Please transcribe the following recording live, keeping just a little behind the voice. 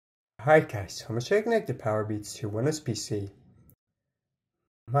Alright guys, I'm going to show you how to connect the Powerbeats to Windows PC.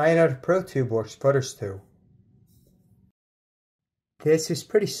 Mine are the Pro tube works for others too. This is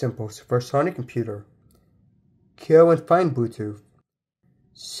pretty simple, so first on your computer, go and find Bluetooth.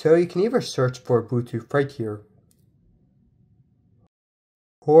 So you can either search for Bluetooth right here,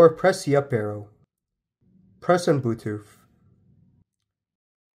 or press the up arrow, press on Bluetooth,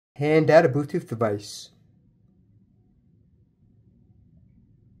 and add a Bluetooth device.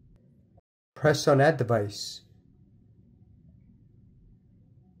 Press on Add Device,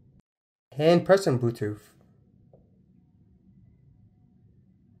 and press on Bluetooth.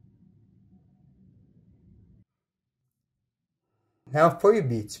 Now for your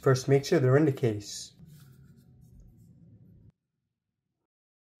beats, first make sure they're in the case.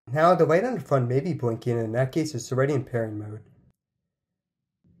 Now the light on the front may be blinking, and in that case it's already in pairing mode.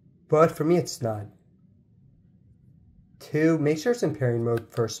 But for me it's not. To make sure it's in pairing mode,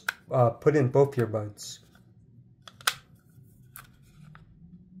 first put in both earbuds.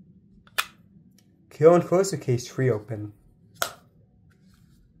 Go and close the case to reopen.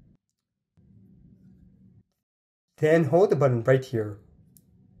 Then hold the button right here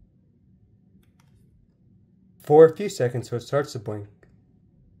for a few seconds so it starts to blink.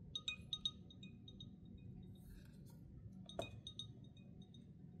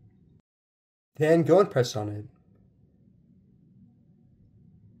 Then go and press on it.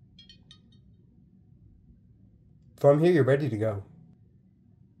 From here you're ready to go.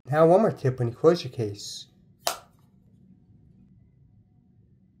 Now one more tip when you close your case.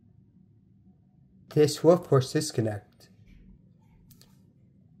 This will of course disconnect.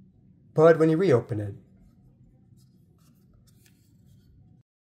 But when you reopen it,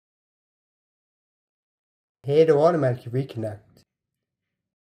 it'll automatically reconnect.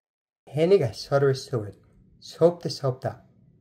 And you guys, so there is to it. So hope this helped out.